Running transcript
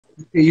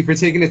Thank you for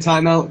taking the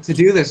time out to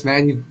do this,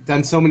 man. You've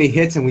done so many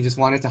hits, and we just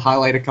wanted to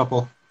highlight a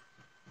couple.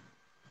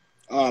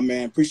 Oh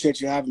man,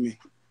 appreciate you having me.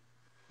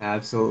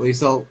 Absolutely.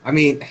 So, I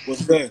mean,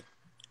 What's good?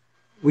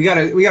 we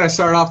gotta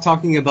start off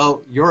talking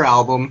about your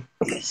album,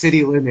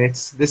 City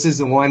Limits. This is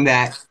the one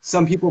that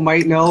some people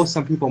might know,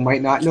 some people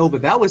might not know,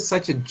 but that was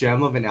such a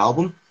gem of an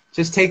album.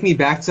 Just take me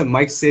back to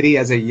Mike City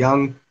as a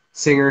young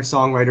singer,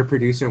 songwriter,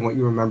 producer, and what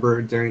you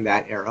remember during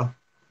that era.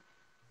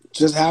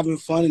 Just having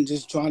fun and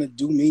just trying to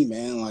do me,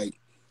 man. Like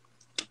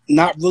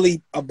not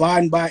really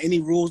abiding by any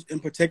rules in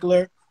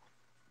particular.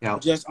 Yeah,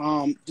 Just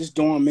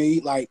doing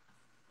me. Like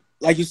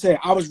you said,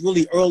 I was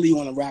really early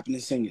on the rapping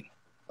and singing.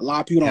 A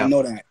lot of people yeah. don't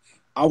know that.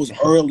 I was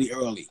early.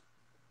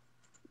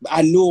 But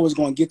I knew I was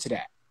gonna get to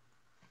that.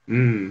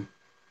 Mm,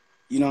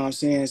 You know what I'm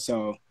saying?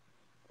 So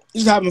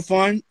just having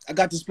fun. I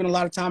got to spend a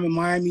lot of time in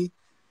Miami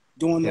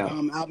doing the yeah,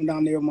 album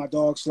down there with my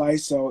dog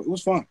Slice. So it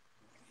was fun.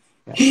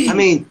 yeah. I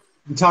mean,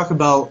 you talk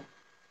about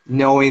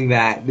knowing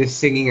that this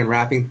singing and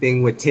rapping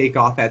thing would take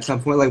off at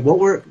some point. Like,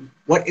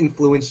 what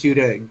influenced you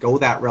to go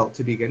that route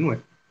to begin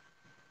with?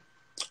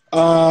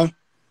 Uh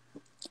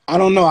I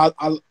don't know.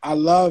 I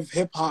love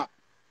hip hop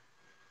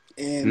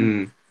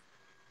and Mm,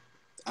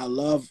 I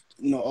love,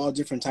 all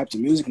different types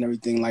of music and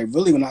everything. Like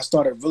really when I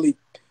started really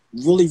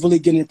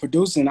getting into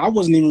producing, I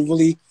wasn't even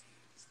really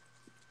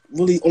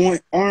on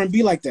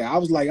R&B like that. I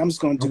was like, I'm just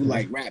gonna do okay.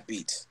 like rap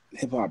beats,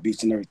 hip hop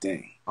beats and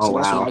everything. Oh So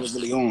that's what I wow, was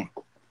really on.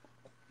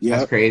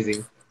 that's Yep.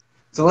 crazy.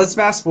 So let's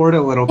fast forward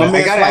a little My bit. I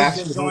man gotta Slice ask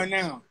just you. joined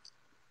now.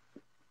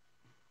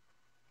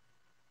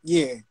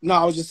 Yeah. No,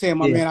 I was just saying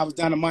my Yeah. man I was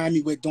down in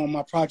Miami with doing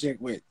my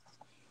project with.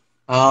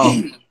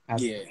 Oh,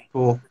 that's Yeah.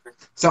 cool.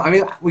 So I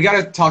mean, we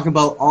gotta talk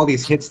about all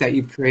these hits that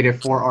you've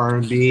created for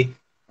R&B.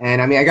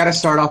 And I mean, I gotta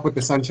start off with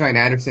the Sunshine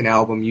Anderson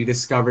album. You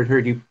discovered,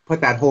 heard you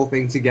put that whole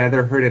thing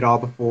together, heard it all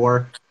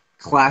before.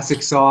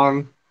 Classic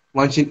song,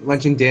 Lunch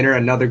and Dinner,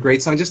 another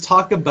great song. Just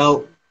talk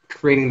about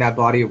creating that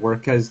body of work,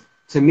 because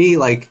to me,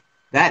 like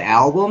that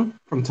album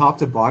from top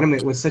to bottom,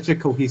 it was such a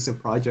cohesive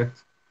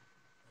project.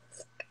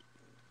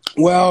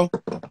 Well,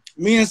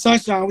 me and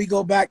Sunshine, we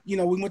go back, we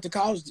went to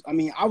college. I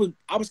mean, I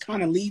was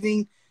kind of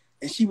leaving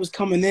and she was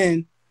coming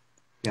in.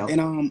 Yep.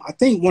 And I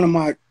think one of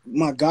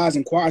my guys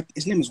in choir,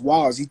 his name is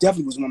Wallace. He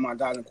definitely was one of my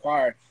guys in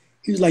choir.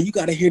 He was like, "You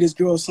got to hear this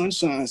girl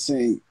Sunshine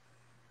sing,"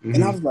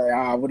 and I Hmm. was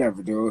like,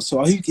 whatever, dude."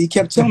 So he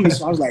kept telling me.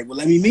 So I was like, "Well,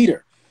 let me meet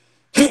her."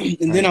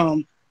 And then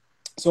Right.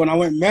 so when I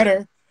went and met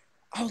her,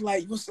 I was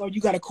like, "What's up?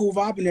 You got a cool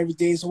vibe and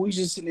everything." So we was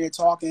just sitting there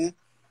talking,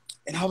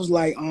 and I was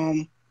like,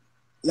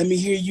 let me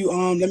hear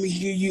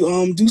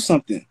you do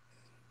something."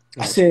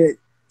 I Yep. said,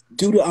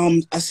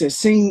 I said,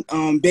 "Sing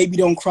Baby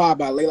Don't Cry"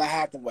 by Layla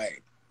Hathaway.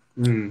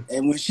 Mm.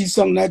 And when she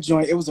sung that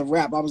joint, it was a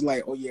rap. I was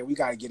like, oh yeah, we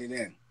gotta get it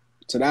in.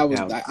 So that was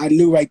Yep. I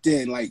knew right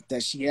then like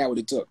that she had what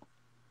it took.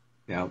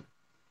 Yep.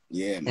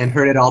 Yeah, And man.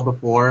 Heard It All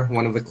Before,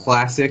 one of the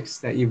classics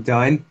that you've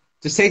done.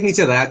 Just take me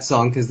to that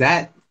song, because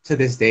that to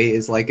this day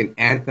is like an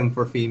anthem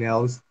for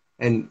females,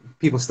 and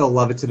people still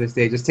love it to this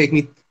day. Just take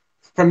me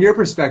from your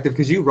perspective,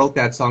 because you wrote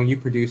that song, you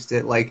produced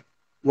it. Like,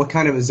 what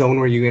kind of a zone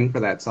were you in for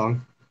that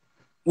song?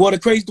 Well, the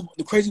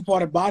crazy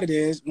part about it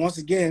is, once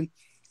again,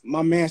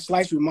 my man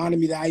Slice reminded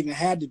me that I even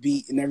had the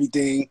beat and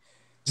everything.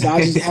 So I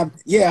just have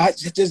I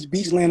just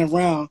beats laying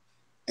around,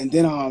 and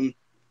then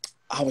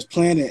I was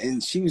playing it,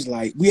 and she was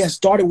like, we had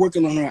started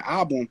working on her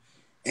album,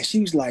 and she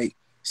was like,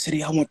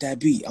 "City, I want that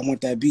beat. I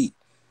want that beat."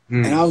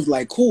 And Hmm. I was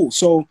like, "Cool."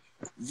 So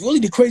really,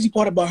 the crazy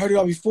part about Heard It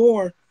All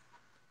Before,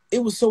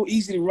 it was so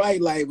easy to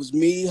write. Like it was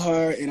me,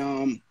 her,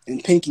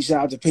 and Pinky.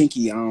 Shout out to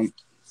Pinky.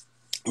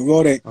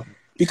 Wrote it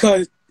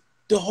because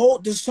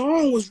the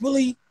song was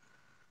really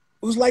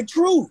it was like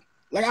true.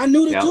 Like I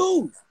knew the Yep.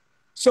 dude,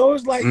 so it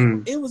was like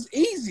Mm. it was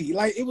easy.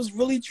 Like it was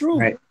really true.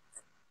 Right.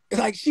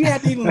 Like she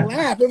had to even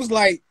laugh. It was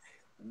like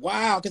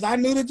wow, because I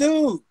knew the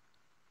dude. So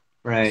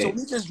Right.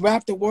 we just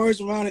wrapped the words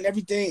around and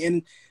everything,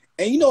 and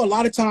a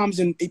lot of times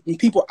in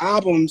people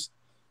albums,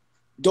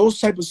 those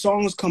type of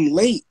songs come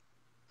late.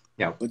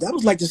 Yep. But that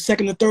was like the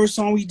second or third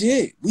song we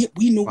did. We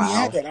knew we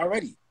had Wow. that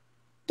already.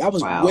 That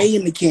was Wow. way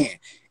in the can.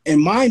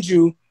 And mind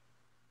you,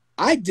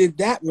 I did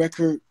that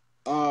record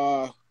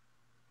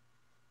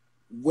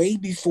way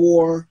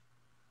before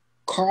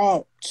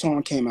Carl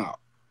song came out.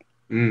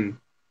 Mm.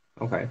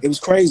 Okay. It was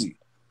crazy.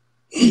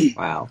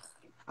 Wow.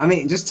 I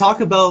mean, just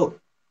talk about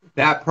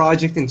that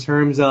project in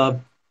terms of,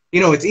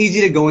 it's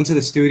easy to go into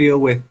the studio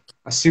with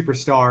a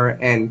superstar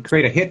and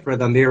create a hit for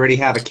them. They already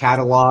have a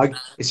catalog.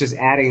 It's just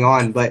adding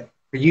on. But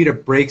for you to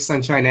break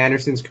Sunshine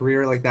Anderson's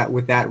career like that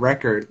with that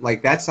record,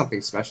 like that's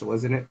something special,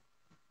 isn't it?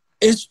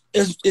 It's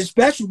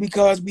special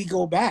because we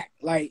go back.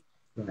 Like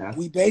Yeah.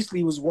 we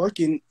basically was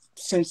working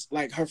since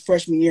like her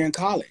freshman year in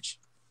college.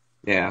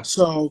 Yeah.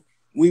 So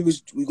we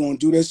gonna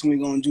do this and we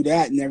gonna do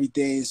that and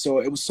everything. So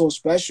it was so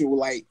special.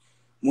 Like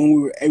when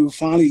we were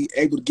finally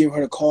able to give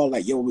her the call,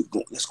 like yo,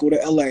 let's go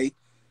to LA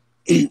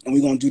and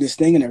we're gonna do this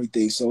thing and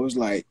everything. So it was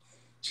like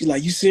she's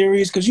like, you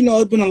serious? Because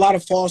it's been a lot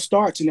of false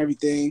starts and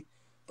everything,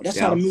 but that's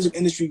how the Yeah. music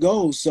industry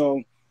goes.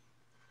 So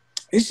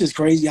it's just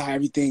crazy how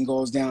everything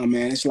goes down,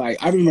 man. It's like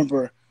I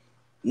remember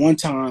one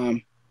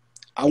time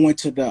I went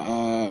to the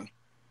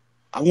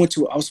I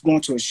was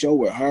going to a show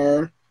with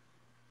her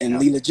and Yeah.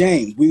 Leela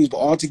James. We was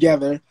all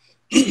together,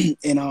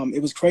 and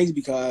it was crazy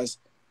because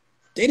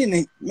they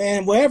didn't,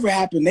 man, whatever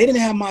happened, they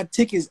didn't have my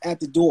tickets at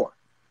the door.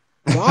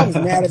 So I was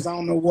mad as I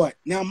don't know what.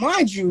 Now,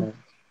 mind you,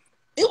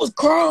 it was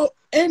Carl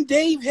and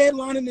Dave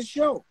headlining the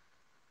show.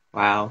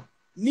 Wow.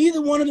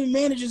 Neither one of the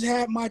managers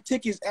had my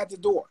tickets at the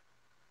door.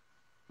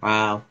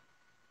 Wow.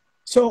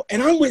 So,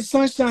 and I'm with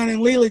Sunshine and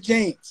Leela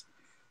James.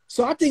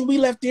 So I think we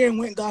left there and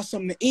went and got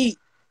something to eat.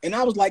 And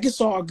I was like,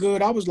 it's all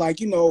good. I was like,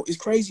 it's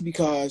crazy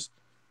because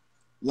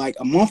like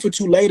a month or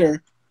two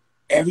later,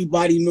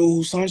 everybody knew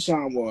who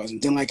Sunshine was.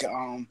 And then like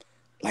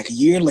a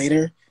year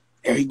later,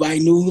 everybody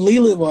knew who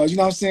Leela was. You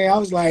know what I'm saying? I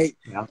was like,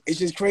 Yeah. it's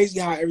just crazy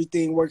how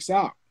everything works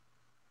out.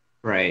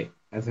 Right.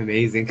 That's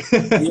amazing.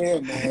 Yeah,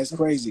 man, it's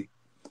crazy.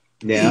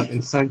 Yeah,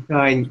 and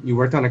Sunshine, you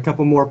worked on a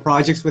couple more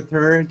projects with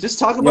her. Just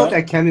talk about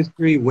Yep. that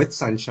chemistry with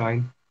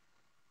Sunshine.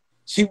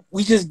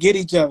 We just get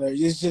each other.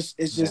 It's Yeah,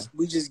 just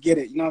we just get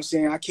it. You know what I'm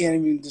saying? I can't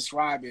even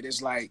describe it.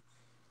 It's like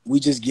we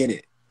just get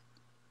it.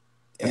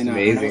 that's And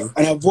amazing.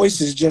 her voice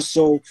is just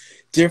so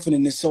different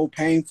and it's so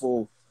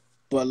painful,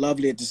 but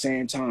lovely at the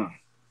same time.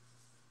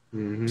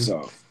 Hmm.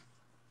 So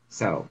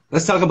So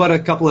let's talk about a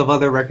couple of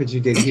other records you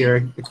did here.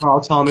 The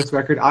Carl Thomas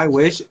record, I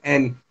Wish.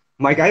 And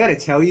Mike, I got to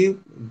tell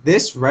you,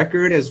 this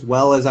record, as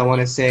well as I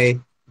want to say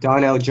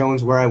Donell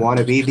Jones, Where I Want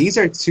to Be, these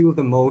are two of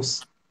the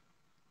most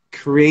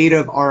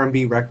creative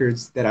R&B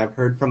records that I've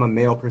heard from a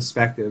male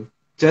perspective.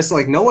 Just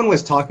like no one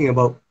was talking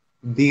about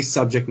these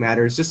subject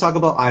matters. Just talk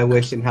about I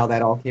Wish and how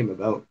that all came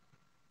about.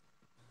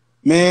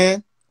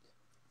 man,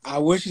 I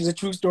wish it's a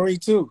true story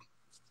too.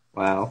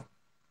 Wow.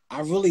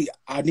 I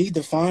need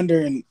to find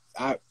her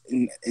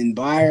and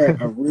buy her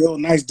a real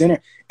nice dinner.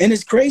 And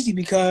it's crazy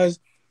because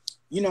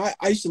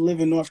I used to live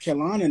in North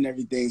Carolina and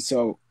everything,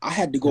 so I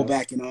had to go Yeah.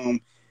 back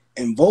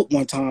and vote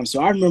one time.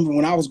 So I remember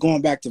when I was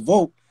going back to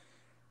vote,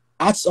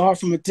 I saw her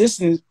from a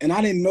distance and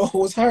I didn't know it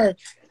was her.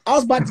 I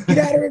was about to get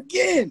at her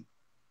again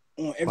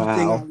on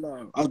everything I Wow.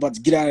 love. I was about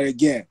to get at her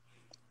again.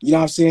 You know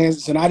what I'm saying?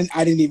 So I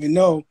didn't even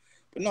know.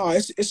 But no,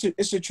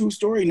 it's a true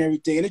story and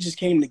everything. And it just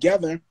came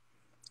together.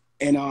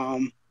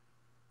 And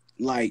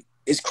like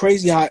it's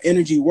crazy how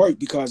energy worked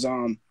because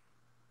I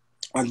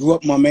grew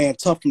up with my man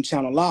Tough from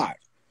Channel Live.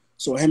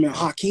 So him and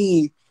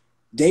Hakeem,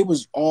 they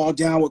was all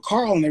down with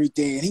Carl and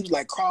everything. And he was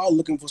like, Carl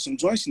looking for some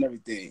joints and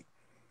everything.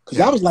 Because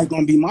that Yeah. was like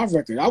going to be my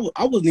record. I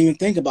wasn't even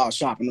thinking about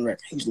shopping the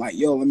record. He was like,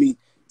 yo, let me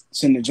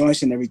send the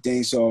joints and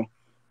everything. So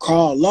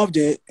Carl loved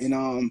it.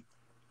 And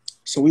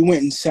so we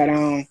went and sat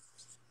down.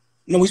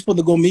 We supposed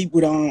to go meet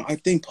with, I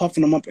think,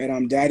 Puffing them up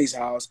at Daddy's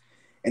house.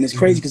 And it's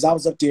crazy Hmm. because I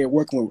was up there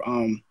working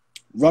with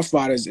Rough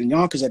Riders and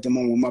Yonkers at the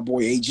moment with my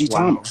boy A.G. Wow.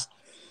 Thomas.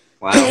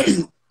 Wow.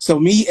 So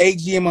me,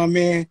 A.G. and my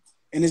man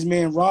and his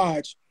man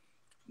Raj,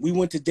 we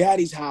went to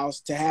Daddy's house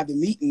to have the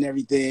meet and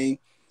everything.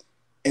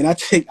 And I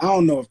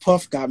don't know if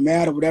Puff got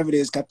mad or whatever it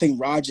is. I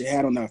think Roger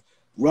had on a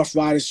Rough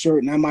Riders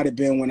shirt, and that might have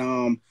been when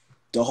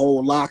the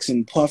whole Locks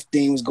and Puff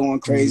thing was going Hmm.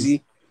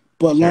 crazy.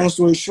 But long Sure.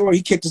 story short,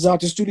 he kicked us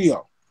out the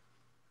studio.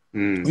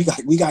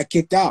 Mm. We got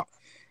kicked out.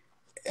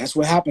 That's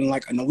what happened.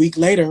 Like a week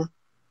later,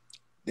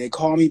 they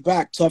called me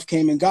back. Tough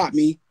came and got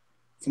me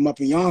from up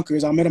in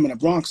Yonkers. I met him in the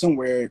Bronx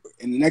somewhere.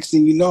 And the next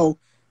thing you know,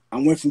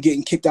 I went from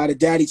getting kicked out of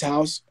Daddy's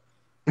house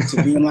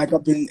to being like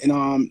up in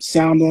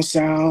Sound on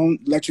Sound,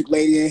 Electric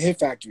Lady, and Hit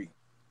Factory.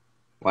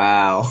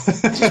 Wow.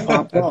 Just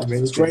popped That's off.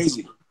 It's amazing.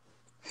 crazy.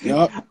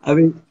 Yep.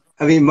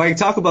 Mike,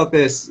 talk about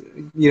this.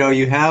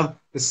 You have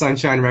the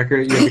Sunshine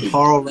record, you have the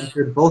Carl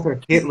record. Both are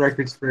hit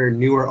records for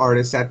newer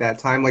artists at that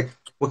time. Like,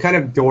 what kind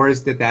of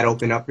doors did that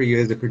open up for you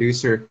as a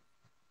producer?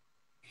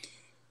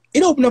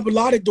 It opened up a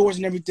lot of doors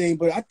and everything,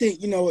 but I think,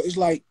 it's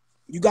like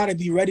you got to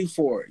be ready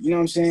for it. You know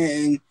what I'm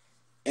saying?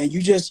 And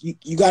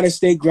you got to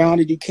stay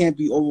grounded. You can't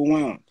be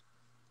overwhelmed.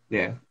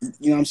 Yeah.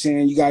 You know what I'm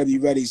saying? You got to be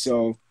ready.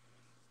 So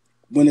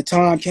when the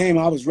time came,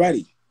 I was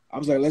ready. I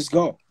was like, let's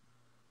go.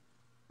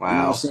 You know what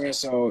I'm Wow. saying?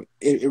 So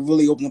it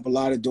really opened up a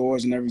lot of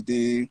doors and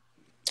everything.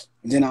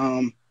 And then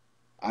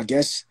I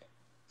guess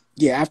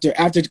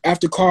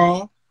after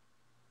Carl,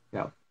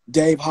 Yeah.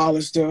 Dave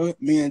Hollister,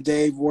 me and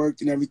Dave worked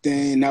and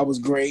everything, and that was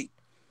great.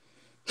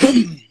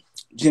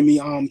 Jimmy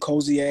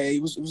Cozier,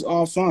 it was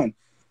all fun.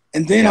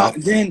 And then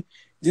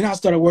Yeah. I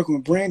started working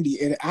with Brandy,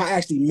 and I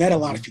actually met a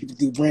lot of Mhm. people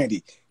through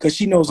Brandy because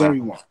she knows Wow.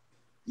 everyone.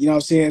 You know what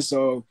I'm saying?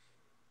 So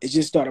it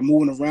just started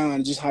moving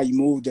around, just how you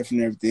move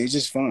different and everything. It's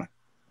just fun.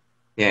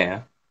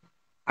 Yeah.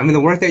 The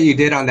work that you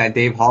did on that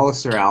Dave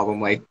Hollister album,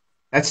 like,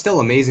 that's still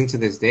amazing to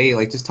this day.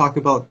 Like, just talk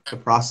about the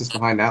process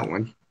behind that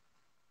one.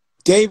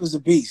 Dave is a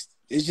beast.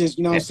 It's just,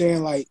 you know what I'm Yeah.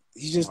 saying? Like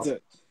Yeah.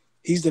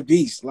 he's the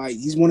beast. Like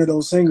he's one of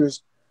those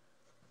singers.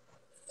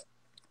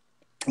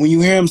 When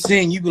you hear him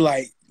sing, you be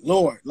like,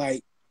 Lord,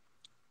 like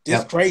this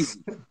Yep.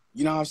 crazy.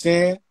 You know what I'm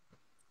saying?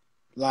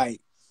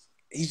 Like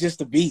he's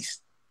just a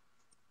beast.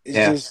 It's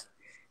Yeah. just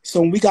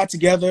so when we got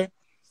together,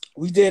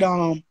 we did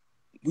I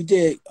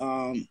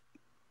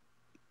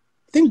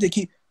think we did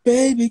keep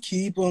baby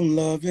keep on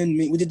loving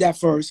me. We did that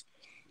first.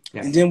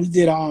 Yeah. And then we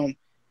did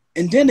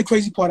And then the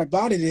crazy part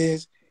about it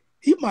is,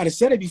 he might have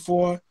said it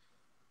before.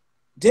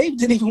 Dave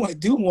didn't even want to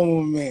do One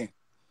Woman Man.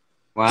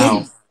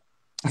 Wow.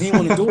 He didn't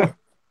want to do it.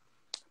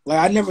 Like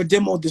I never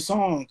demoed the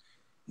song.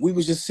 We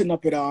was just sitting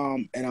up at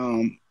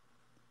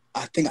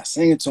I think I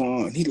sang it to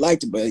him. And he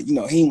liked it, but he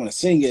didn't want to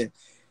sing it.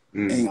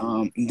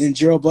 And then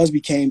Gerald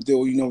Busby came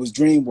through. It was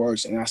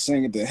DreamWorks, and I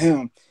sang it to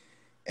him,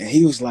 and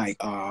he was like,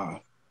 "All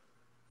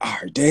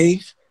right,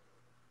 Dave,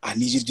 I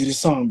need you to do this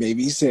song,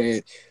 baby." He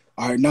said,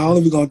 "All right, not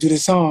only are we gonna do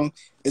this song,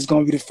 it's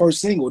gonna be the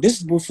first single." This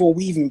is before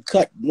we even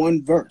cut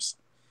one verse.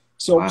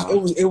 So Wow.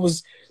 it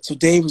was. So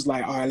Dave was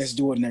like, "All right, let's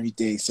do it and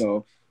everything."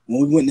 So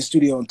when we went in the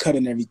studio and cut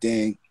and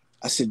everything,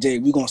 I said,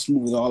 "Dave, we're gonna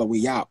smooth it all the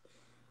way out."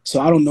 So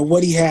I don't know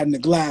what he had in the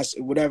glass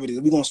or whatever it is.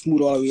 We're gonna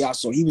smooth it all the way out.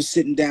 So he was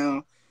sitting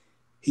down.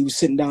 He was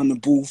sitting down in the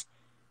booth,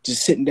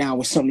 just sitting down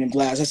with something in the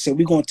glass. I said,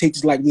 "We're gonna take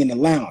this like we in the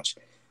lounge.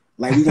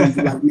 Like we're gonna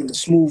be like we in the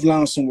smooth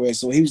lounge somewhere."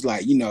 So he was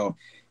like,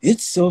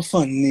 "It's so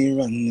funny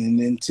running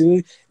into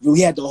it." But we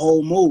had the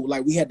whole mood.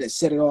 Like we had to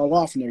set it all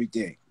off and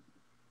everything.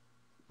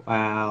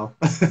 Wow.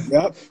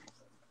 Yep.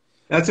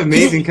 That's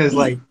amazing because,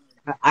 like,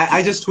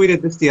 I just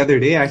tweeted this the other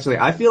day, actually.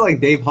 I feel like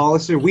Dave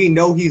Hollister, we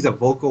know he's a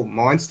vocal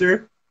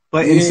monster,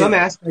 but in some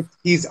Yeah. aspects,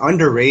 he's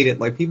underrated.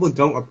 Like, people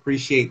don't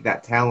appreciate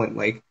that talent.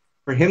 Like,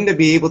 for him to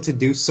be able to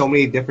do so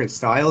many different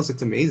styles,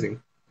 it's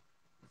amazing.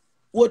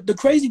 Well, the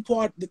crazy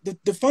part,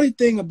 the funny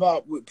thing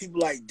about with people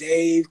like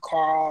Dave,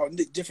 Carl,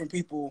 different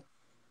people,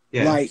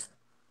 Yeah.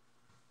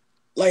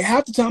 like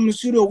half the time in the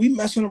studio, we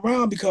messing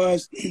around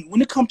because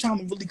when it come time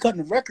to really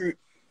cutting the record,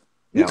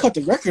 we Yeah. cut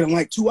the record in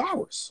like 2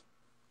 hours.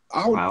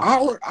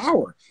 Wow.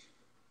 Hour.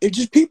 It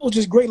just people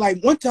just great.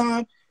 Like one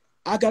time,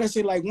 I gotta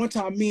say, like one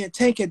time, me and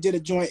Tank had did a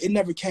joint. It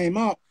never came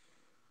out,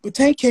 but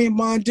Tank came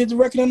by and did the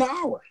record in an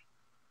hour,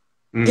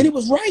 and Mm. it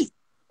was right.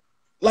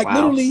 Like Wow.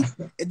 literally,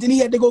 and then he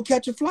had to go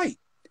catch a flight.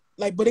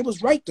 Like, but it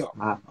was right though.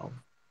 Wow.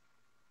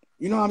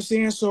 You know what I'm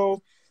saying?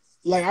 So,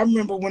 like, I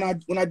remember when I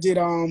did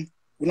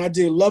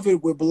Love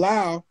It with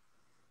Bilal,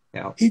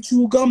 Yeah. he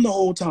chewed gum the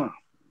whole time.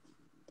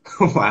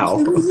 I Wow.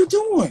 said, "What are you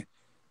doing?"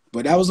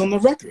 But that was on the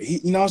record.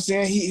 You know what I'm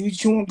saying? He was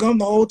chewing gum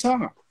the whole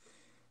time.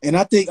 And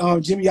I think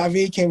Jimmy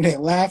Iovine came in there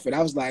laughing.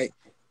 I was like,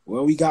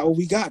 "Well, we got what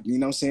we got." You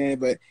know what I'm saying?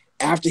 But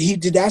after he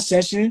did that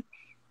session,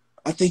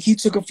 I think he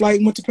took a flight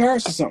and went to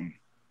Paris or something.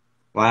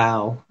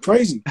 Wow.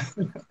 Crazy.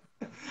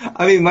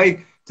 I mean,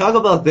 Mike, talk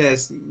about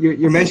this.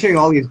 You're mentioning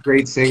all these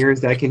great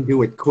singers that can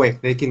do it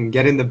quick. They can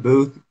get in the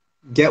booth,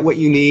 get what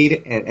you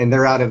need, and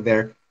they're out of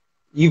there.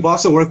 You've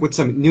also worked with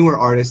some newer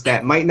artists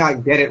that might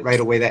not get it right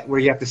away, that where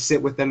you have to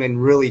sit with them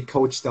and really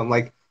coach them.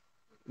 Like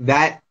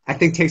that, I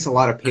think takes a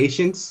lot of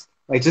patience.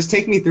 Like, just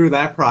take me through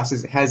that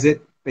process. Has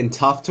it been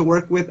tough to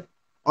work with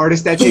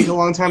artists that take a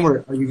long time,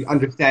 or are you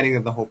understanding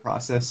of the whole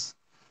process?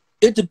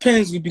 It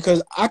depends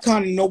because I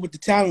kind of know what the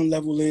talent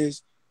level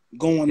is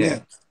going Yeah,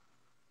 in.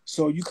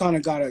 So you kind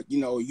of gotta,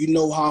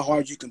 how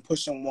hard you can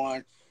push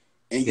someone,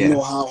 and you yeah,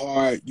 know how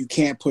hard you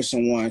can't push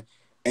someone.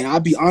 And I'll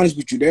be honest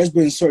with you, there's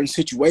been certain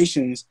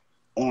situations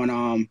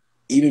on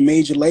even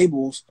major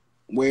labels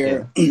yeah.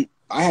 where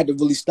I had to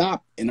really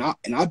stop, and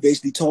I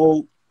basically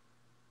told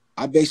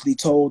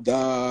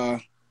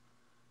the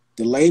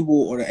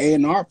label or the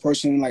A&R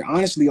person, like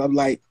honestly, I'm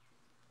like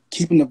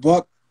keeping the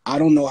buck. I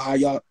don't know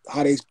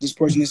this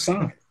person is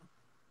signed.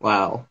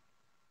 Wow.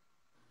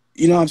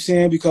 You know what I'm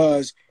saying?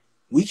 Because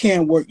we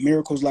can't work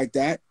miracles like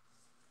that.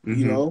 You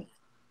Mm-hmm. know,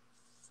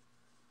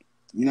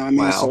 you know what I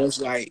mean. So Wow. it's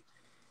like,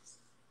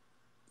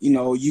 you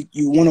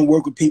want to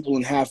work with people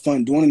and have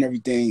fun doing and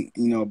everything.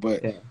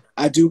 But Yeah,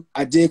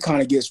 I did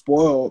kind of get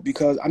spoiled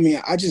because I mean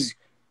I just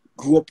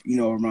grew up,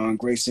 around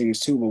great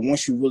singers too. But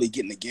once you really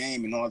get in the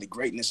game and all the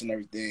greatness and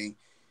everything,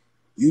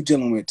 you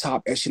dealing with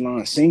top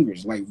echelon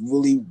singers, like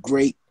really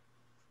great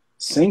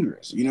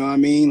singers. You know what I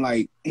mean?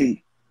 Like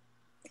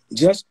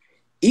just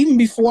even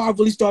before I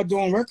really started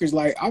doing records,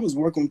 like I was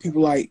working with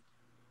people like,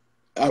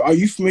 are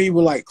you familiar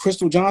with like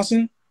Crystal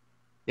Johnson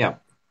yeah,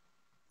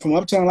 from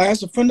Uptown? Like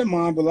that's a friend of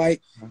mine, but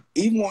like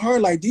even with her,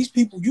 like these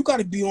people, you got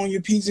to be on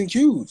your P's and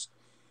Q's.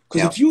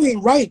 Because yeah. if you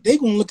ain't right, they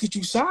gonna look at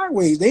you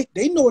sideways.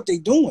 They know what they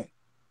doing.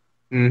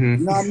 You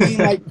know what I mean?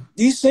 Mm-hmm. Like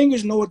these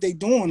singers know what they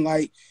doing.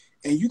 Like,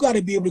 and you got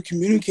to be able to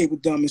communicate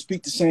with them and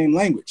speak the same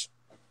language.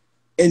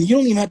 And you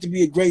don't even have to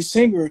be a great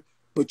singer,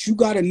 but you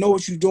got to know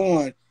what you're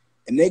doing,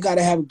 and they got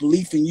to have a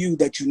belief in you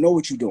that you know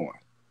what you're doing.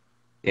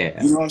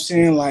 Yeah. You know what I'm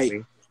saying? Like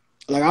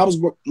I was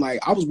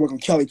working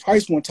with Kelly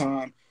Price one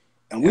time,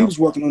 and we Yeah. was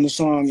working on the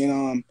song,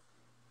 and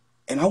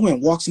I went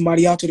and walked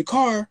somebody out to the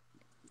car.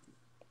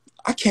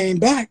 I came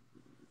back.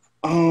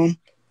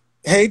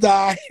 Hey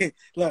Di,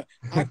 look,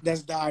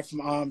 that's Di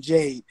from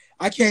Jade.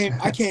 I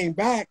came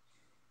back,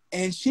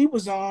 and she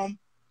was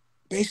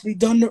basically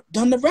done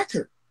the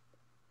record.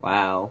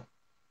 Wow.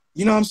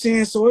 You know what I'm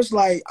saying? So it's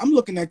like I'm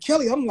looking at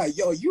Kelly. I'm like,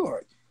 yo, you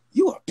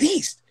a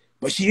beast,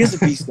 but she is a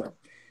beast though.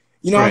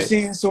 You know what I'm Right.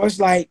 saying? So it's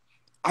like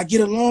I get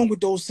along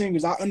with those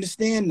singers. I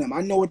understand them.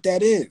 I know what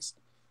that is,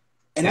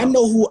 and Yeah.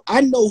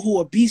 I know who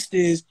a beast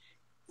is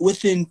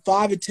within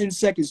 5 or 10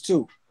 seconds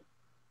too.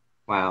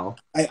 Wow.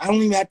 I don't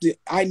even have to.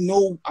 I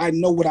know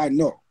what I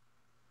know.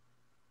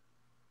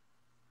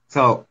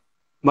 So,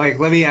 Mike,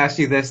 let me ask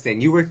you this then.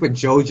 You worked with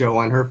JoJo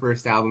on her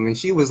first album, and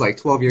she was like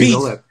 12 years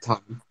old Beast, at the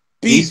time. Beast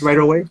beast, right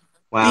away?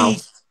 Wow.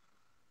 beast,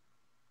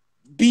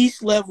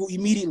 beast level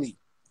immediately.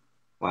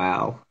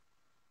 Wow.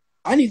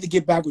 I need to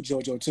get back with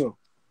JoJo too.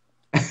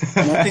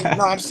 And I think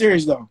no, I'm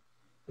serious though.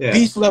 Yeah.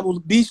 Beast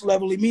level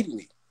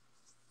immediately.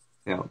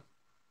 Yeah.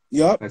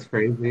 Yup. That's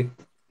crazy.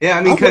 Yeah,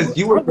 I mean, because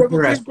you I worked with worked with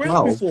her Chris at Brown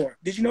 12. before.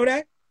 Did you know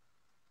that?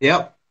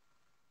 Yep.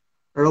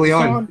 The Early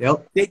on. song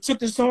Yep. they took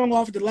the song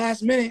off at the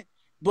last minute,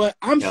 but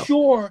I'm Yep.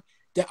 sure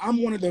that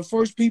I'm one of the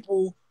first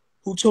people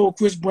who told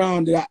Chris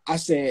Brown that I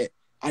said,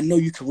 I know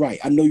you can write.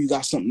 I know you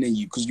got something in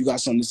you because you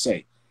got something to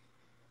say.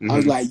 I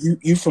was Hmm. like,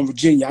 you from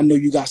Virginia. I know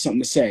you got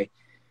something to say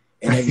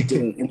and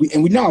everything.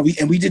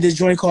 And we did this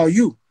joint called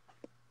You.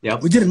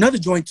 Yep. We did another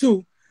joint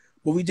too,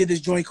 but we did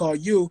this joint called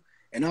You.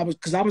 And I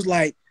was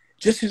like,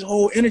 just his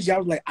whole energy. I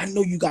was like, I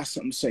know you got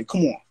something to say.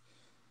 Come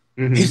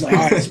on. He's like,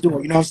 all right, let's Hmm. do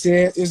it. You know what I'm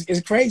saying?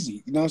 It's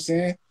crazy. You know what I'm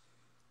saying?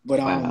 But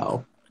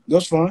Wow. it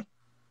was fun.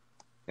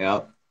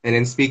 Yep. And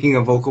then speaking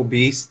of vocal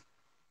beast,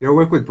 your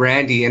work with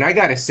Brandy, and I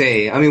gotta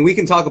say, I mean, we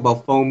can talk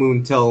about Full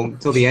Moon till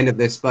the end of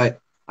this, but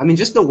I mean,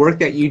 just the work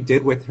that you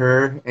did with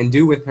her and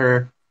do with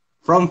her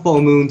from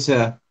Full Moon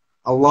to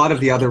a lot of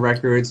the other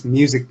records,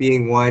 Music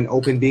being one,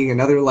 Open being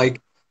another.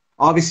 Like,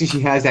 obviously, she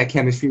has that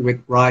chemistry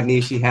with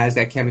Rodney, she has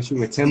that chemistry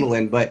with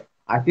Timbaland, but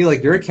I feel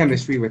like your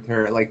chemistry with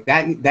her, like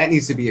that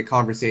needs to be a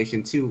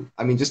conversation too.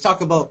 I mean, just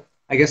talk about,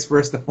 I guess,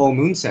 first the Full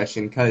Moon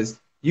session, because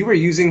you were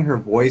using her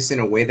voice in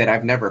a way that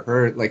I've never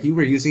heard. Like you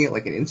were using it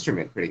like an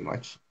instrument, pretty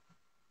much.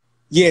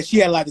 Yeah, she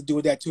had a lot to do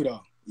with that too,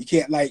 though. You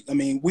can't I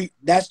mean,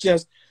 that's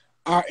just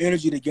our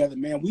energy together,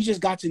 man. We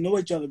just got to know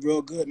each other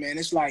real good, man.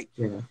 It's like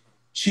Yeah.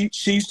 she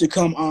used to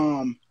come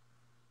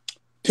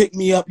pick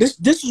me up. This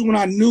was when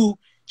I knew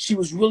she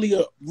was really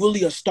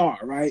a star,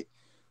 right?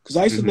 Because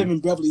I used to live Hmm. in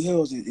Beverly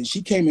Hills, and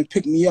she came and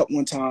picked me up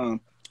one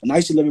time, and I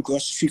used to live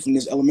across the street from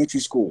this elementary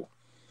school,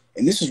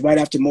 and this was right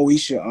after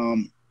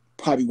Moesha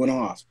probably went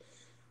off.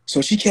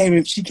 So she came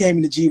in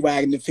the G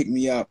wagon to pick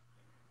me up.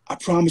 I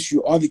promise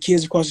you, all the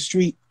kids across the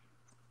street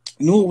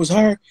knew it was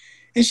her,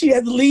 and she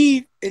had to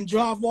leave and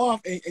drive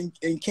off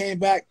and came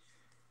back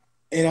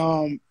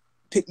and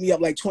picked me up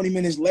like 20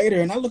 minutes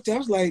later. And I looked at, I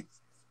was like,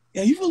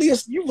 "Yeah, you really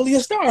a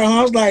star." Huh?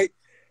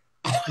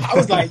 I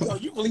was like, "Yo,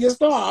 you really a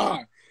star?"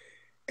 Huh?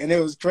 And it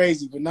was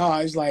crazy. But no,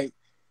 it's like,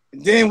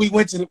 and then we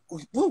went to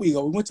where we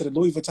go? We went to the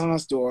Louis Vuitton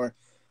store,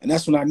 and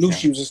that's when I knew Yeah.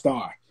 she was a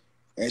star.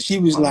 And she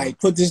was Wow. like,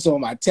 "Put this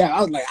on my tab."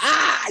 I was like,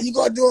 you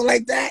gonna do it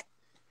like that?"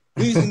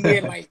 We was in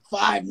there like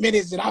 5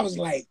 minutes, and I was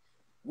like,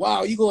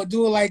 "Wow, you gonna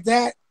do it like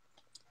that?"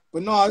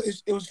 But no,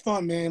 it was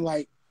fun, man.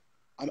 Like,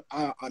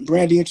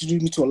 Brandy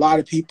introduced me to a lot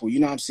of people. You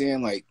know what I'm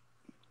saying? Like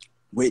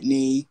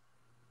Whitney,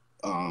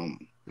 um,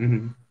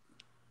 Hmm.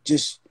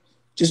 just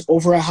just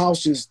over our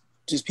house,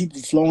 just people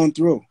flowing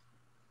through.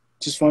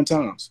 Just fun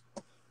times.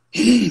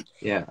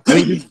 Yeah. I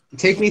mean, just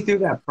take me through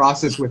that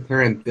process with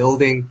her and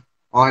building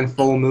on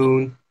Full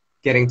Moon,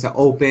 getting to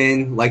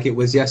Open like it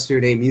was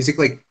yesterday, music.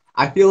 Like,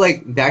 I feel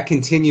like that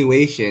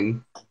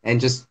continuation and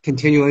just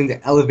continuing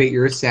to elevate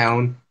your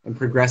sound and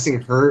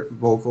progressing her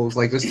vocals.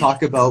 Like, just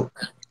talk about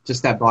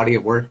just that body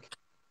of work.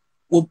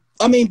 Well,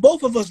 I mean,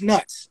 both of us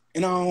nuts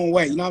in our own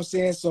way. You know what I'm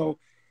saying? So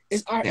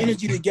it's our Yeah.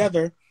 energy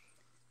together.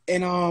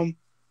 And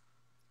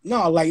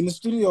no, like in the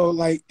studio,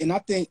 like, and I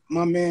think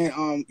my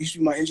man, used to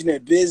be my engineer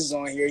Biz is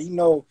on here. You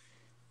know,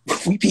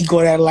 we be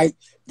going at it like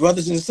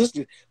brothers and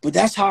sisters. But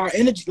that's how our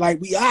energy, like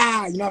you know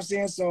what I'm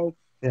saying? So,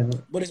 Yeah.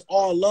 but it's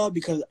all love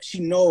because she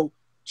know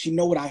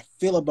what I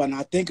feel about it and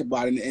I think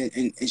about it,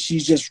 and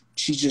she's just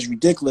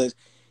ridiculous,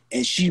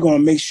 and she's gonna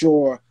make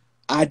sure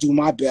I do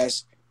my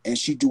best and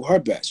she do her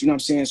best. You know what I'm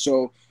saying?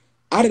 So,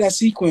 out of that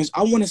sequence,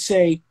 I want to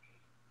say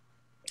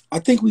I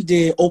think we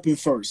did Open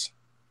first.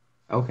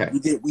 Okay.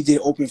 We did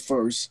Open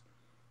first,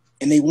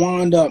 and they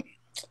wound up.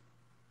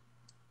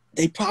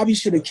 They probably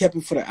should have kept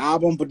it for the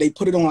album, but they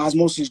put it on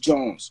Osmosis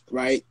Jones,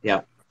 right?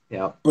 Yeah.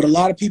 Yeah. But a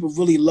lot of people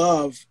really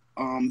love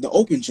the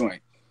Open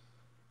joint.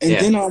 And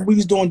Yeah. then we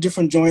was doing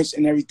different joints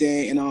and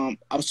everything. And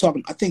I was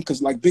talking, I think,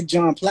 because like Big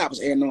John Platt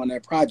was adding on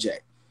that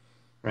project.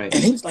 Right.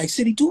 And he was like,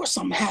 City, do us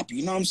something happy.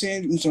 You know what I'm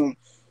saying? And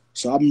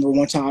so I remember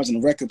one time I was in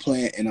a record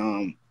plant and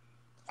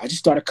I just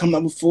started coming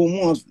up with full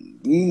ones.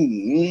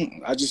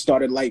 I just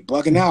started like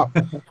bugging out.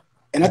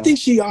 And I Yeah. think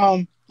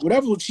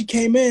she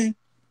came in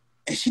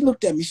and she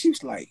looked at me. She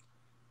was like,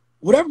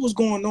 whatever was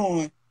going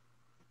on,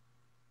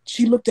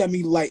 she looked at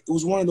me like it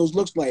was one of those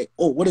looks like,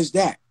 oh, what is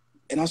that?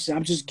 And I said,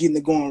 I'm just getting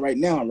it going right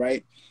now,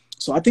 right?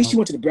 So I think she Oh,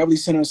 went to the Beverly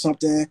Center or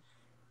something,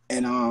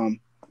 and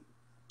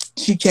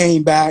she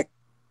came back.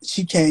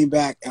 She came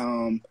back,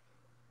 and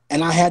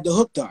I had the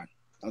hook done.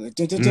 I was like,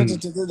 dun, dun, dun, dun,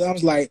 mm, dun, dun. I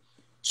was like,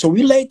 so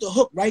we laid the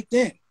hook right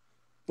then.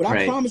 But I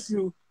right. promise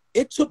you,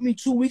 it took me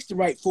 2 weeks to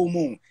write Full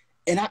Moon,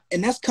 and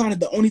that's kind of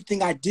the only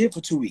thing I did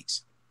for 2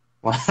 weeks.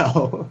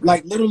 Wow.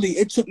 Like literally,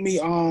 it took me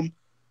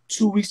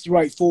 2 weeks to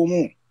write Full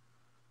Moon.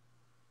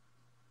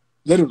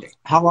 Literally,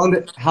 How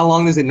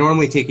long does it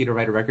normally take you to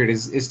write a record?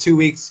 Is 2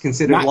 weeks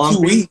considered not long two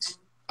for you? weeks.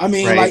 I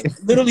mean, Right. like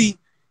literally,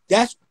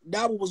 that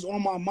was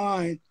on my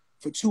mind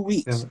for 2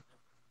 weeks. Yeah.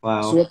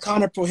 Wow. So it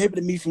kind of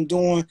prohibited me from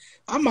doing.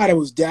 I might have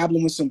was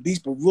dabbling with some beats,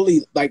 but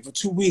really like for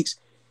 2 weeks.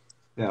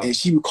 Yeah. And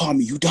she would call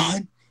me, "You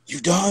done? You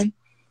done?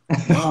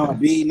 Nah,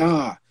 B,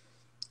 nah.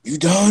 You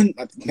done?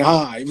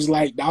 Nah." It was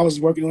like I was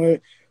working on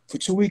it for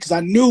 2 weeks because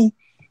I knew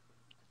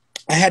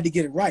I had to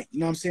get it right. You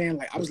know what I'm saying?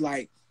 Like I was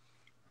like,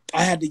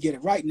 I had to get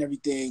it right and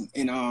everything.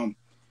 And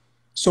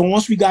so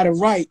once we got it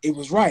right, it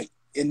was right.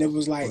 And it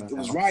was like, it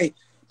was Wow. right.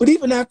 But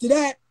even after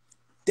that,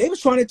 they was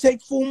trying to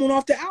take Full Moon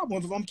off the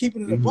album, if I'm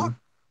keeping it a Hmm. buck.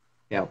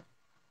 Yeah.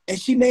 And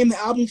she named the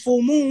album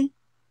Full Moon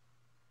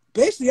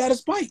basically out of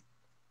spite.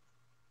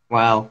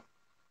 Wow.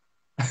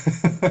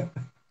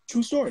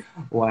 True story.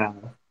 Wow.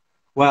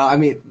 Well, I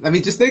mean,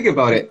 just think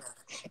about it.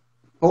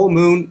 Full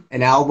Moon,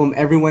 an album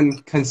everyone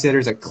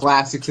considers a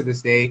classic to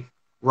this day.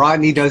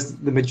 Rodney does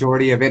the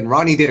majority of it, and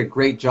Rodney did a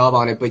great job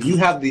on it. But you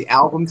have the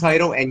album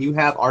title, and you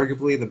have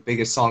arguably the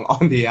biggest song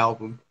on the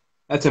album.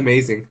 That's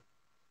amazing.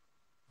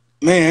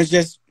 Man, it's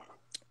just,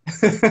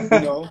 you It's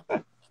know,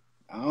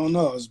 I don't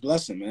know. It's a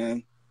blessing,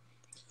 man.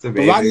 But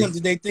Rodney amazing. them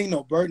did they thing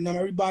though, Burden them,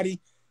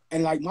 everybody.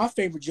 And like my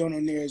favorite joint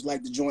on there is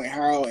like the joint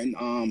Harold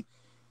and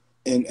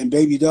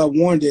Baby Dub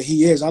Warren that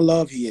He Is. I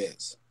love He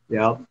Is.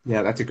 Yeah,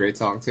 yeah, that's a great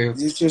song too.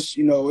 It's just,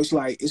 it's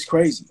like it's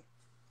crazy.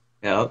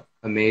 Yeah, Yeah.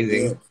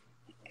 amazing.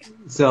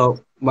 So,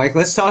 Mike,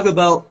 let's talk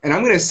about, and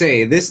I'm gonna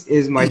say this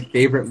is my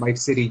favorite Mike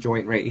City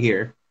joint right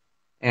here.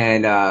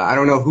 And I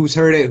don't know who's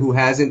heard it, who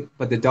hasn't,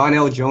 but the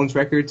Donell Jones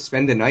record,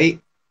 "Spend the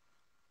Night,"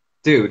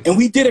 dude, And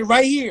we did it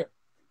right here.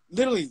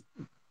 Literally.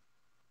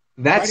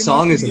 that Right in my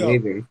song is studio.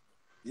 amazing.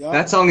 Yup.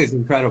 That song is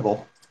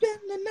incredible. Spend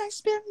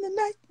the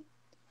night.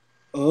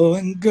 Oh,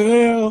 and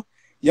girl.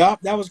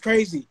 Yup, that was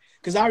crazy.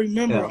 Cause Yeah. I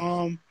remember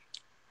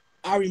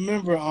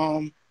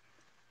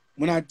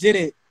when I did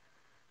it,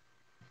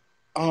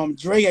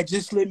 Dre had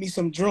just slid me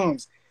some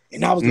drums.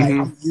 And I was like, I'm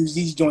Mm-hmm. gonna use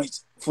these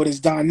joints for this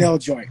Donnell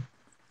joint.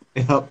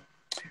 Yep.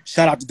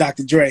 Shout out to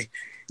Dr. Dre.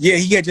 Yeah,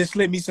 he had just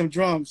slid me some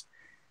drums.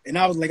 And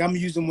I was like, I'm gonna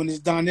use them on this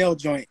Donnell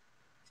joint.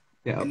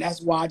 And Yep.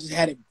 that's why I just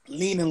had it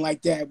leaning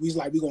like that. We was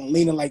like, we're gonna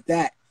lean it like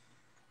that.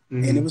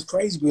 And it Mm-hmm. was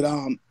crazy.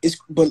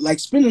 But like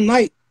Spend the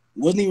Night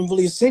wasn't even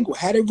really a single.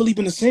 Had it really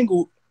been a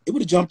single, it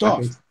would have jumped I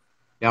think. off.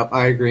 Yep.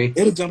 I agree. It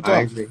would have jumped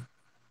I off. agree.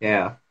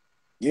 Yeah.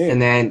 Yeah.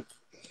 And then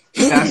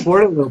fast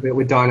forward a little bit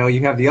with Donnell,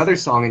 you have the other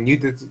song, and you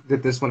did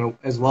this one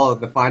as well,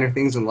 "The Finer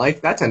Things in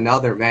Life." That's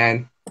another,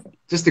 man.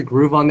 Just the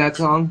groove on that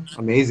song,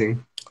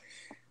 amazing.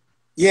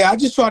 Yeah, I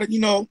just try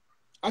to,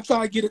 I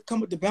try to get it come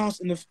with the bounce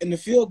and the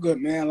feel good,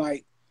 man.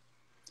 Like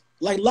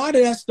a lot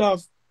of that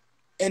stuff,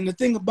 and the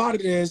thing about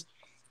it is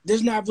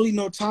there's not really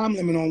no time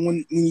limit on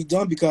when you're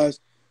done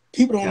because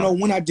people don't Yeah. know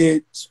when I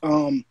did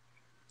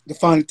the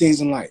finer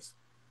things in life.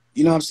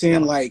 You know what I'm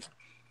saying? Yeah. Like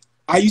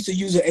I used to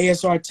use an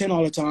ASR 10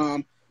 all the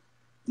time.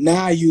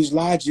 Now I use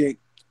Logic,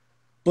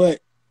 but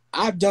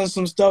I've done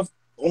some stuff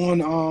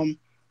on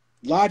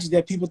Logic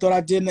that people thought I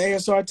did in the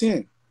ASR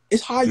 10.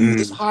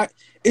 Mm,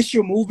 It's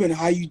your movement and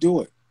how you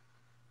do it.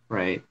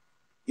 right.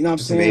 You know what I'm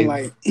It's saying?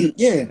 amazing. Like,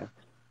 yeah. Yeah.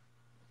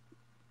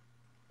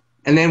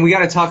 And then we got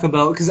to talk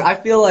about, because I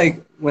feel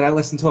like when I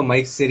listen to a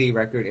Mike City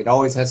record, it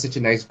always has such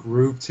a nice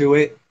groove to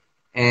it.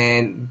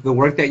 And the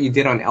work that you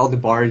did on El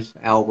DeBarge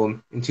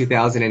album in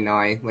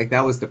 2009, like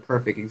that was the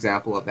perfect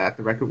example of that.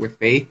 The record with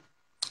Faith.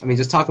 I mean,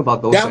 just talk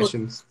about those That was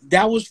sessions.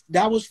 that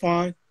was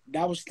fun.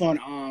 That was fun.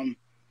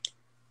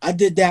 I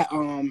did that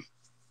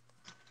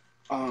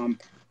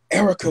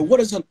Erica, what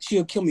is her?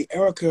 She'll kill me.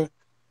 Erica.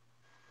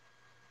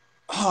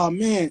 Oh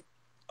man.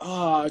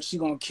 She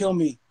gonna kill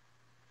me.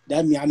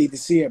 That mean I need to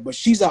see her. But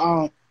she's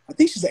I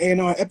think she's an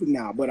A&R Epic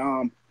now, but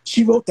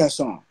she wrote that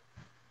song.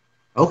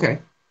 Okay.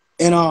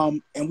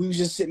 And we was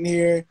just sitting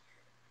here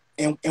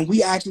and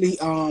we actually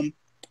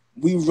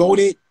we wrote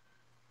it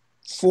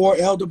for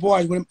El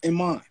DeBarge in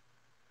mind.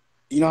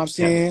 You know what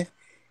I'm Yeah. saying?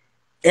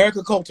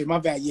 Erica Coulter, my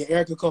bad. Yeah,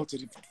 Erica Coulter.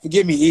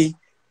 Forgive me, E.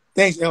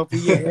 Thanks, LP.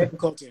 Yeah, Erica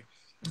Coulter.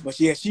 But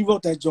yeah, she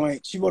wrote that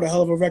joint. She wrote a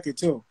hell of a record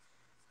too.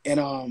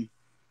 And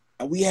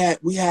we had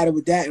it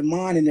with that in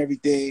mind and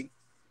everything,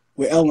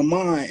 with L in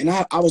mind. And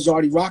I was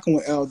already rocking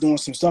with L, doing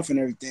some stuff and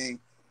everything.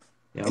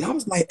 And Yep. I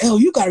was like, L,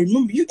 you gotta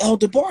remember, you El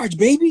DeBarge,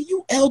 baby.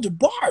 You El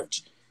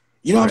DeBarge.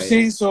 You know what I'm Right.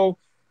 saying? So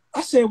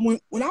I said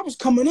when I was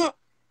coming up,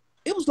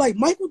 it was like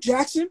Michael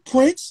Jackson,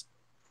 Prince,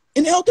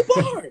 and El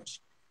DeBarge.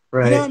 You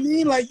know what Right. I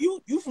mean? Like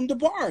you from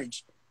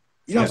DeBarge.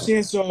 You know what I'm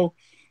Yeah. saying? So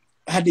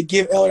I had to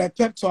give L that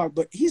pep talk,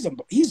 but he's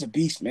a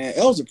beast, man.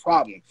 L's a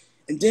problem.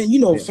 And then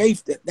Yeah.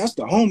 Faith, that's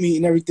the homie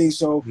and everything.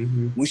 So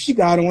Hmm. when she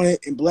got on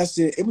it and blessed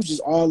it, it was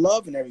just all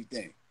love and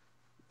everything.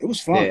 It was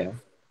fun. Yeah.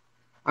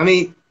 I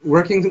mean,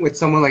 working with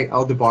someone like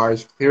El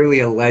DeBarge, clearly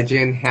a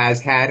legend, has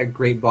had a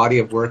great body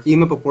of work.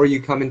 Even before you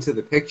come into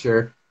the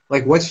picture,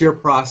 like, what's your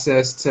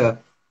process to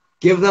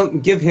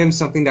give him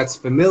something that's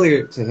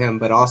familiar to him,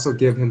 but also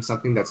give him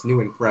something that's new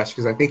and fresh?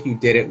 Because I think you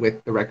did it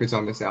with the records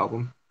on this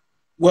album.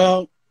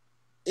 Well,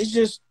 it's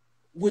just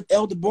with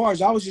El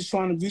DeBarge, I was just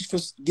trying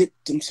to get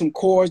some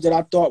chords that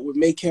I thought would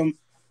make him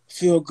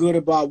feel good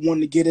about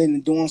wanting to get in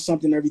and doing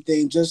something and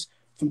everything just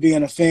from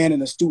being a fan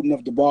and a student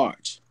of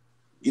DeBarge.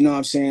 You know what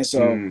I'm saying?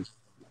 So Mm,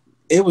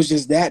 it was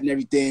just that and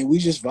everything. We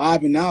just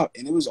vibing out,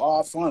 and it was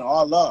all fun,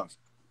 all love.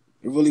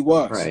 It really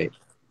was. right.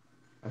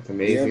 That's Yeah,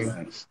 amazing.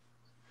 man.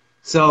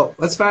 So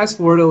let's fast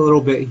forward a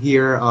little bit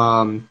here.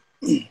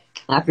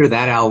 After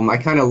that album, I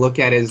kind of look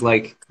at it as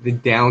like the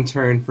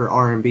downturn for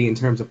R&B in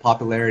terms of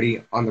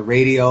popularity on the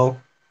radio.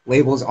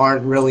 Labels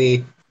aren't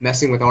really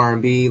messing with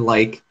R&B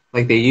like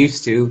they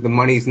used to. The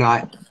money's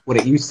not what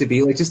it used to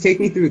be. Like, just take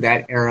me through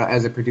that era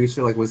as a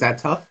producer. Like, was that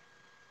tough?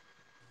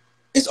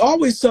 It's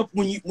always tough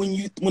when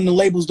the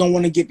labels don't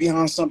want to get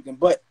behind something.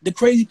 But the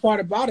crazy part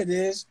about it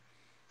is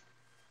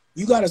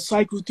you got to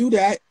cycle through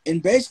that and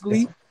Yeah.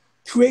 basically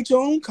create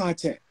your own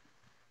content.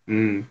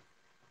 Mm,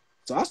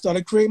 So I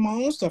started creating my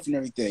own stuff and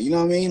everything. You know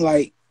what I mean?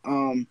 Like,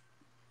 and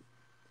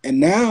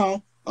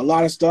now a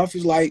lot of stuff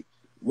is like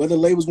whether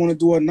labels want to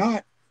do it or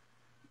not,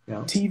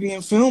 yeah. TV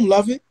and film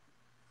love it.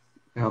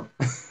 Yeah.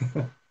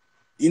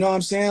 You know what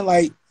I'm saying?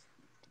 Like,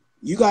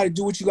 you got to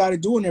do what you got to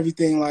do and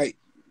everything. Like,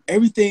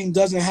 everything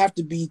doesn't have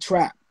to be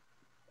trap.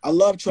 I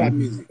love trap Mhm.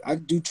 music. I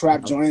do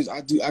trap Yeah. joints.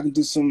 I can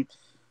do some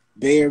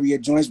Bay Area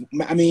joints.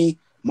 I mean,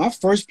 my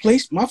first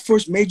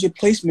major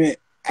placement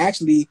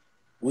actually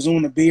was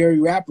on a Bay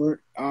Area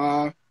rapper.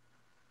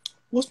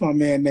 What's my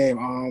man name?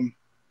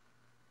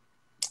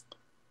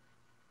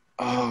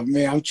 Oh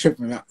man, I'm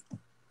tripping.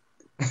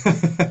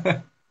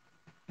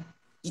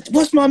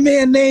 What's my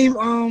man name?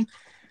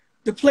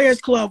 The Players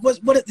Club.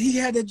 What he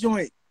had that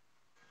joint?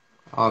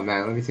 Oh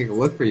man, let me take a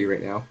look for you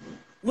right now.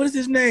 What is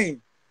his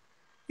name?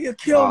 He'll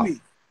kill Oh.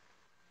 me.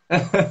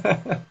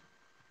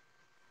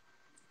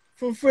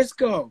 From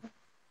Frisco.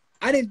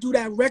 I didn't do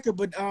that record,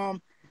 but I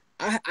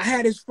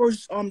had his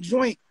first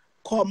joint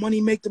called Money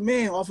Make the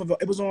Man off of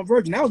it was on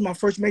Virgin. That was my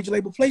first major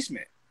label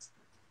placement.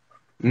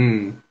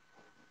 Mm.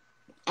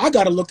 I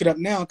gotta look it up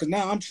now because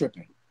now I'm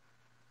tripping.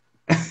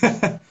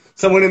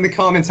 Someone in the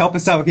comments, help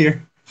us out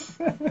here.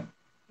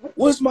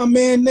 What's my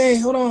man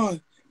name? Hold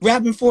on.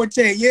 Rapping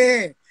Forte.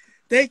 Yeah.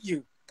 Thank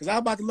you. Because I'm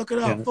about to look it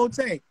up. Yeah.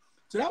 Forte.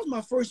 So that was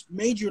my first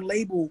major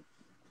label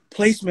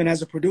placement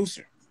as a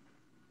producer.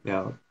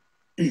 Yeah.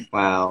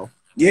 Wow.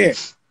 Yeah.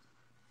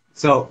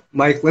 So,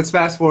 Mike, let's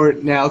fast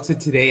forward now to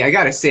today. I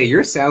gotta say,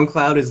 your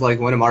SoundCloud is like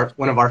one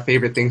of our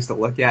favorite things to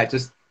look at.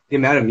 Just the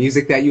amount of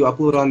music that you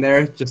upload on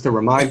there, just to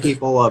remind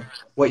people of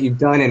what you've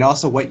done and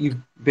also what you've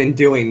been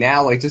doing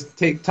now. Like, just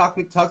talk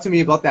to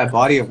me about that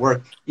body of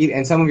work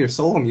and some of your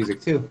solo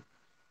music too.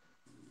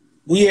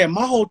 Well, yeah,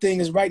 my whole thing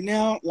is right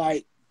now,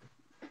 like,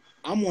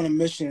 I'm on a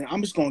mission.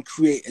 I'm just gonna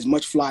create as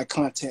much fly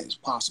content as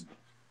possible.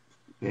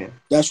 Yeah.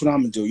 That's what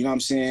I'm gonna do. You know what I'm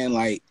saying?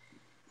 Like,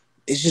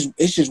 it's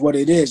just what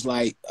it is.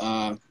 Like,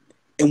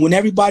 and when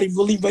everybody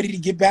really ready to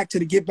get back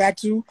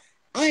to,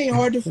 I ain't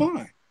hard to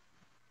find.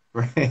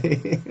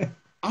 Right.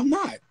 I'm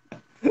not.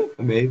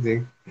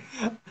 Amazing.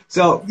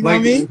 So, You know what I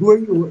Mike, mean?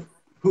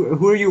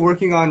 who are you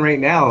working on right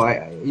now?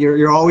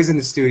 You're always in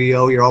the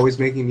studio. You're always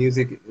making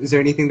music. Is there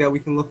anything that we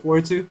can look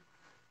forward to?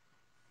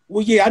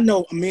 Well, yeah, I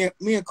know. Me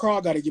and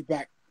Carl got to get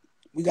back.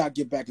 We got to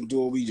get back and do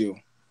what we do.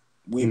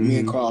 Me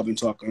and Hmm. Carl have been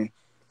talking,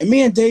 and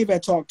me and Dave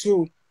had talked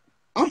too.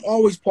 I'm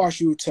always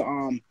partial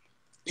to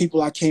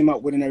people I came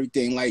up with and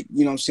everything. Like,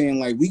 you know what I'm saying?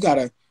 Like, we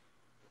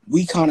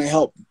kind of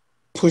help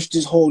push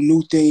this whole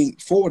new thing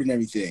forward and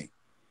everything.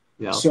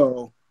 Yeah.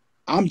 So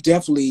I'm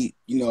definitely,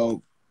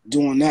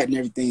 doing that and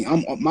everything.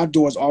 My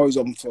door's always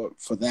open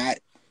for that.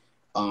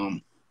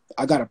 Um,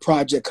 I got a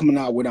project coming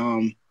out with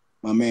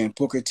my man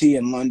Booker T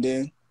in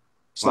London.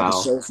 It's like a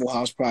Wow. soulful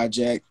house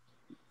project.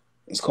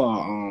 It's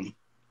called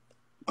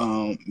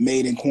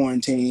Made in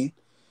Quarantine.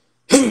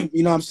 You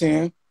know what I'm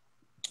saying?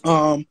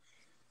 Um,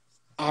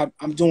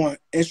 I'm doing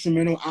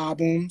instrumental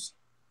albums.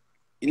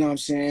 You know what I'm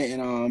saying?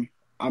 And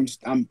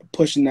I'm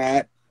pushing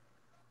that.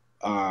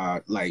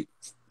 Like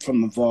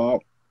from the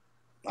vault.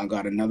 I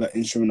got another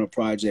instrumental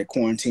project,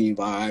 Quarantine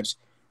Vibes.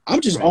 I'm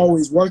just Right.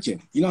 always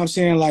working. You know what I'm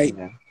saying? Like,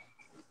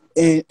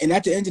 Yeah. and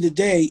at the end of the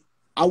day,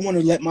 I want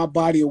to let my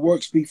body of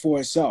work speak for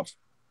itself.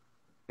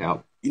 Yeah.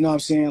 You know what I'm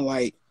saying?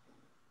 Like,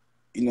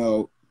 you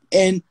know,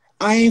 and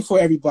I ain't for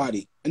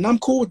everybody, and I'm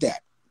cool with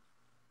that.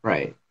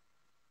 Right.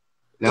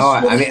 No,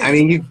 It's just what I it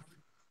mean,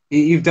 is.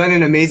 you've done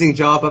an amazing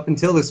job up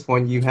until this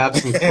point. You have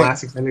some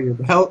classics under your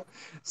belt.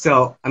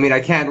 So, I mean, I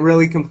can't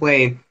really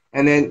complain.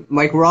 And then,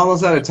 Mike, we're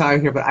almost out of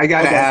time here, but I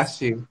gotta Okay, ask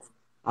you.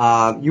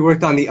 You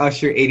worked on the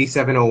Usher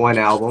 8701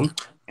 album,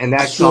 and I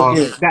that sure song,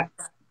 did.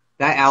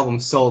 that album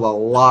sold a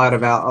lot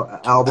of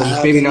albums.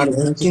 I've Maybe been not as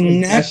much as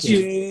looking at Confessions.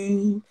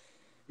 you,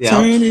 Yeah.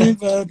 turning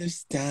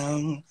others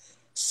down,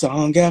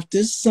 song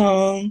after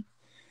song.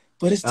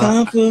 But it's Uh,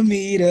 time for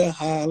me to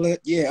holler.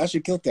 Yeah, I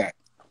should kill that.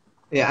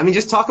 yeah. I mean,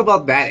 just talk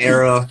about that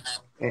era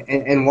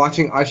and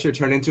watching Usher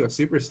turn into a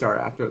superstar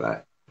after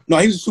that. No,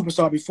 he was a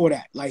superstar before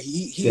that. Like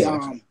he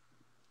Yeah.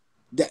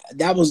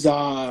 that was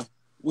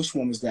which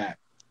one was that?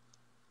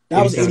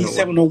 That was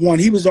 8701.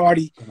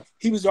 8701.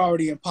 He was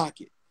already in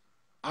pocket.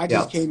 I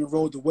just Yeah. came and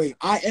rode the wave.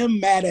 I am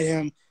mad at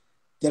him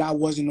that I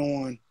wasn't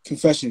on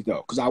Confessions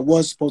though, because I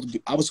was supposed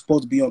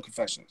to be on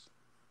Confessions.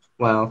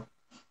 Well,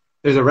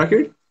 there's a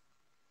record.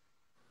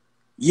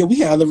 Yeah, we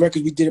had other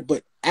records we did it,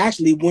 but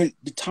actually when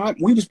the time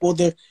we was supposed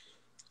to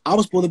I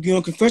was supposed to be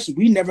on Confession.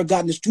 We never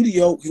got in the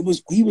studio.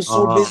 He was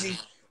so Uh, busy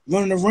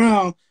running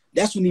around.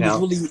 That's when yeah.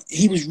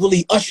 he was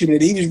really ushering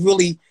it. He was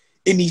really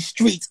in these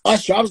streets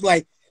usher. I was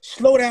like,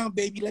 slow down,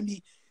 baby. Let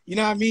me, you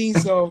know what I mean?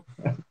 So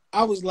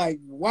I was like,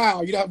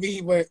 wow, you know what I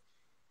mean? But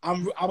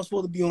I was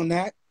supposed to be on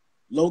that,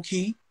 low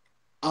key.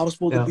 I was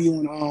supposed to Yeah. be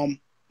on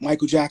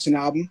Michael Jackson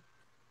album.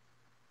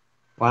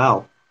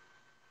 Wow.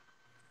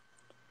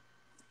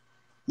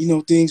 You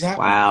know, things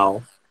happen.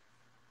 Wow.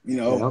 You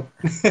know,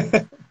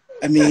 Yep.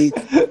 I mean,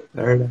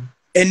 Fair enough.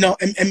 and no,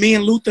 and me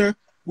and Luther,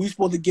 we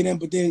supposed to get in,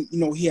 but then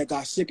he had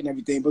got sick and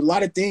everything. But a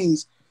lot of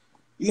things,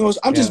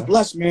 I'm just Yeah.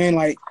 blessed, man.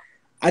 Like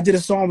I did a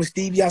song with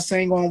Stevie, I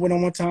sang on with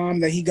him one time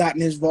that he got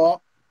in his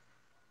vault.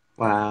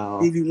 Wow.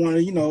 Stevie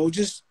wanted,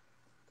 just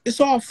it's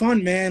all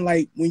fun, man.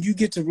 Like when you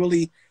get to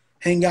really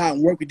hang out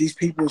and work with these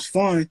people, it's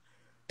fun.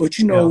 But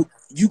Yeah.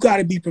 you got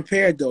to be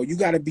prepared though. You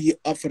got to be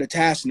up for the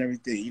task and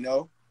everything.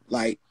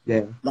 Like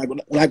Yeah. like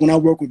when I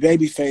work with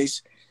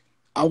Babyface,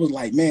 I was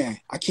like, man,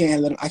 I can't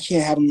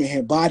have him in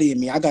here bodying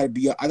me. I gotta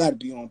be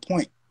on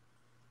point.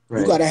 You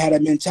Right. gotta have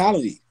that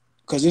mentality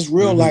because it's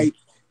real. Hmm. Like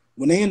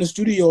when they in the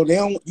studio,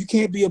 you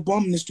can't be a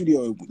bum in the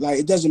studio. Like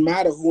it doesn't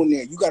matter who in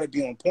there. You gotta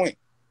be on point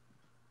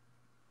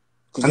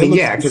because I they mean, look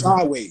at yeah, you because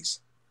sideways.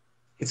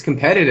 it's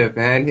competitive,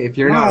 man. If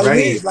you're Nah, not it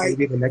ready, is it's gonna like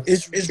be the next.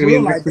 It's it's gonna be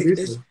real. the Like next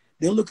producer.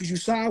 they'll look at you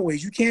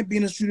sideways. You can't be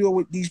in the studio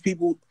with these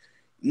people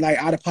like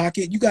out of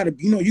pocket. You gotta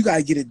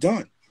get it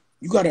done.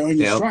 You gotta earn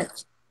your Yep.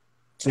 stripes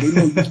so they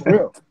know you for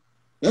real.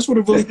 That's what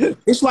it really.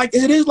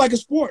 It is like a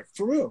sport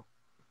for real.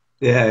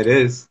 Yeah, it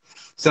is.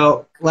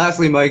 So,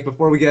 lastly, Mike,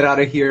 before we get out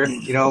of here,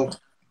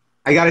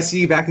 I got to see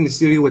you back in the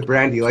studio with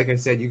Brandy. Like I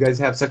said, you guys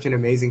have such an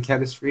amazing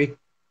chemistry.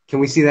 Can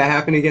we see that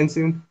happen again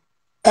soon?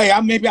 Hey,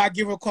 maybe I'll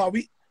give her a call.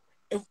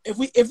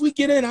 If we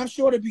get in, I'm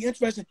sure it'll be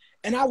interesting.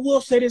 And I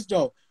will say this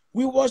though,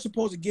 we were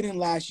supposed to get in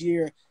last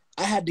year.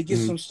 I had to get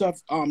Hmm. some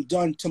stuff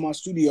done to my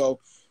studio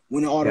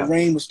when all the Yeah.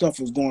 rain and stuff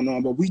was going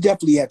on. But we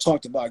definitely had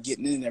talked about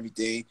getting in and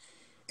everything.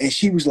 And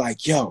she was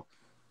like, "Yo,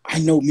 I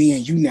know me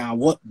and you now.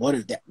 What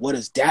is that? What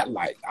is that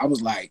like?" I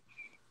was like,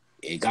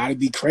 "It got to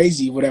be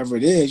crazy, whatever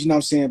it is." You know what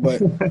I'm saying?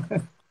 But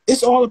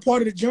it's all a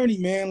part of the journey,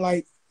 man.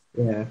 Like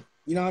Yeah.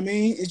 you know what I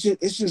mean?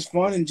 It's just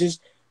fun and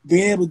just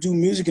being able to do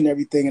music and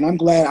everything. And I'm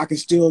glad I can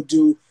still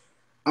do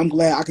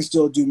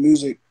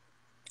music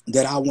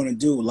that I want to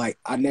do. Like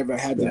I never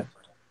had Yeah. to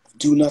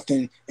do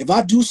nothing. If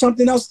I do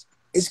something else,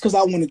 it's because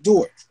I want to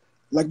do it.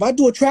 Like if I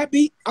do a trap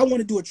beat, I want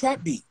to do a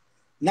trap beat,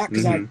 not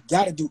because I Hmm.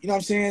 gotta do. You know what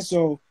I'm saying?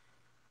 So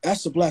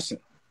that's a blessing.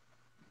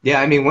 Yeah,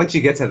 I mean, once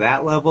you get to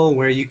that level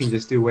where you can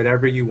just do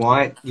whatever you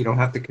want, you don't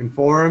have to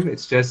conform.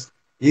 It's just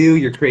you,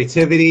 your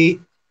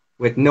creativity,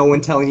 with no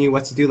one telling you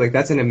what to do. Like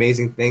that's an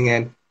amazing thing.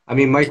 And I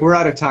mean, Mike, we're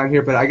out of time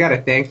here, but I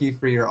gotta thank you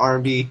for your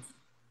R&B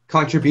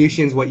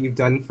contributions, what you've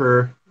done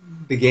for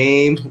the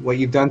game, what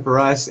you've done for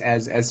us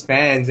as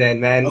fans.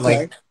 And man, like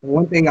Okay,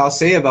 one thing I'll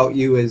say about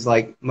you is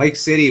like Mike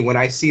City. When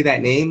I see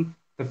that name,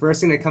 the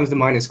first thing that comes to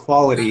mind is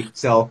quality.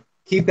 So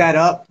keep that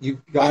up. I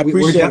We're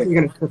appreciate it, definitely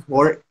going to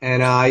support,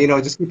 and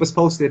just keep us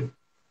posted.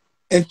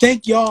 and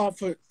thank y'all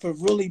for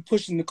really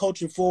pushing the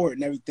culture forward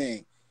and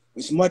everything.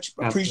 It's much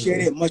Absolutely,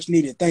 appreciated, much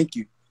needed. Thank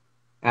you.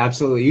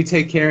 absolutely. You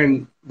take care,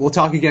 and we'll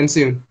talk again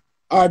soon.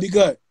 All right, be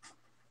good.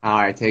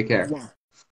 All right, take care. One.